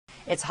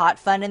It's hot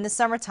fun in the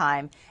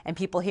summertime, and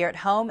people here at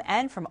home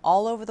and from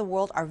all over the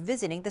world are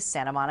visiting the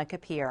Santa Monica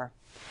Pier.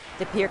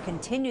 The pier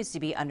continues to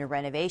be under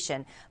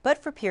renovation,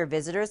 but for pier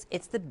visitors,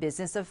 it's the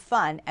business of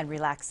fun and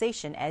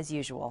relaxation as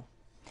usual.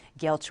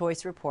 Gail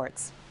Choice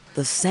reports.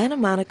 The Santa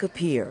Monica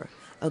Pier,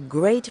 a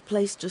great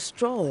place to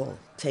stroll,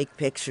 take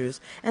pictures,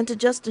 and to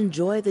just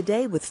enjoy the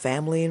day with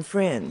family and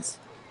friends.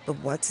 But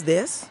what's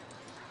this?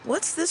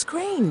 What's this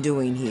crane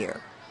doing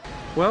here?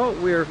 Well,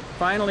 we're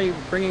finally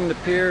bringing the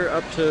pier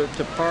up to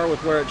par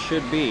with where it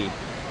should be.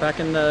 Back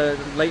in the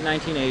late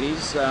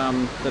 1980s,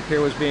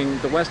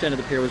 the west end of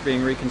the pier was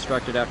being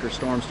reconstructed after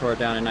storms tore it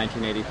down in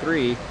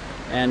 1983,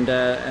 and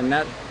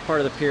that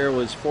part of the pier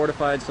was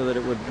fortified so that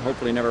it would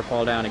hopefully never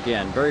fall down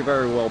again. Very,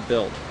 very well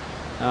built.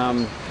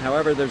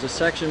 However, there's a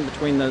section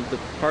between the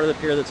part of the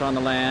pier that's on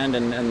the land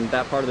and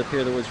that part of the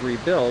pier that was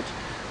rebuilt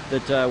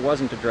that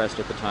wasn't addressed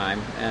at the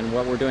time. And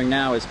what we're doing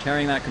now is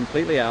tearing that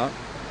completely out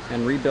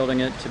and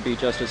rebuilding it to be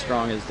just as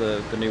strong as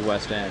the new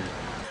west end.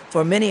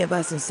 For many of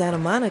us in Santa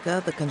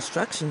Monica, the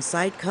construction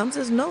site comes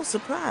as no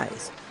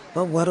surprise.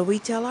 But what do we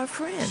tell our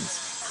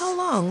friends? How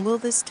long will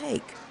this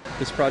take?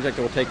 This project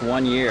will take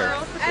 1 year.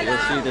 So you'll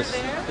see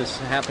this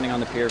happening on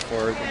the pier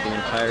for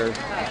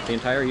the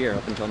entire year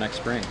up until next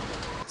spring.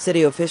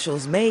 City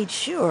officials made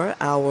sure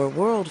our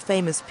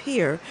world-famous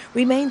pier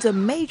remains a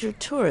major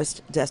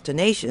tourist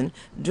destination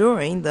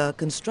during the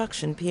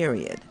construction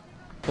period.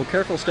 Well,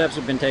 careful steps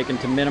have been taken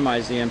to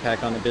minimize the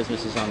impact on the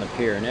businesses on the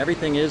pier, and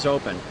everything is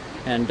open.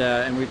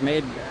 And we've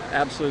made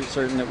absolutely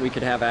certain that we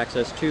could have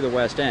access to the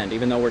west end.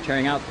 Even though we're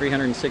tearing out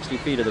 360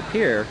 feet of the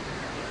pier,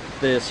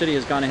 the city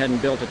has gone ahead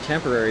and built a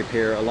temporary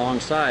pier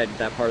alongside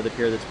that part of the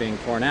pier that's being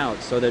torn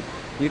out so that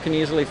you can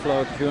easily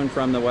flow to and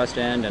from the west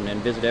end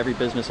and visit every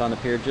business on the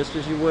pier just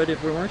as you would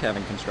if we weren't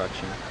having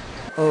construction.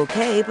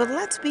 Okay, but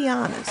let's be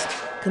honest.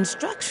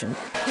 Construction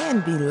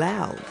can be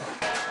loud.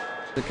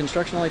 The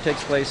construction only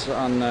takes place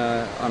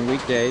on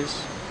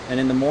weekdays, and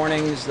in the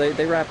mornings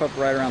they wrap up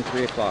right around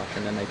 3 o'clock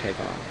and then they take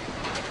off.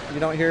 You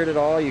don't hear it at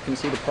all. You can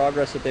see the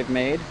progress that they've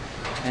made,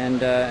 and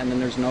then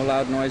there's no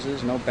loud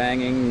noises, no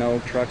banging, no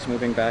trucks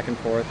moving back and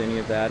forth, any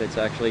of that. It's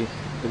actually,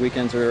 the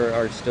weekends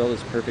are still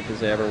as perfect as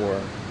they ever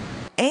were.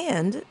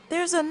 And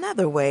there's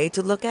another way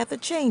to look at the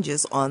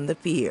changes on the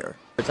pier.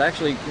 It's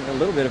actually a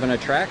little bit of an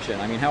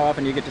attraction. I mean, how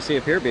often do you get to see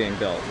a pier being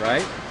built,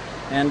 right?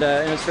 And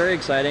it's very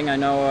exciting. I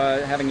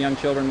know, having young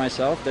children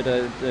myself, that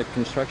the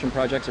construction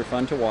projects are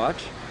fun to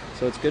watch.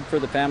 So it's good for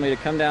the family to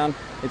come down.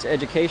 It's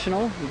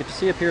educational. You get to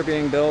see a pier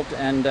being built,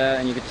 and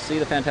you get to see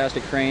the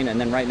fantastic crane,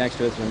 and then right next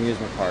to it is an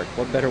amusement park.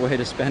 What better way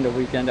to spend a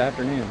weekend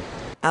afternoon?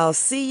 I'll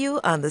see you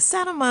on the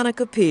Santa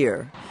Monica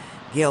Pier.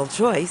 Gail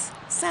Choice,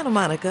 Santa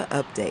Monica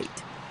Update.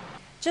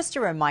 Just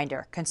a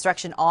reminder,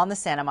 construction on the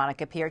Santa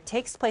Monica Pier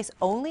takes place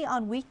only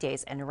on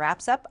weekdays and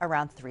wraps up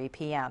around 3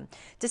 p.m.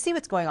 To see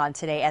what's going on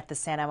today at the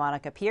Santa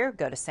Monica Pier,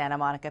 go to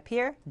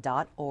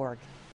santamonicapier.org.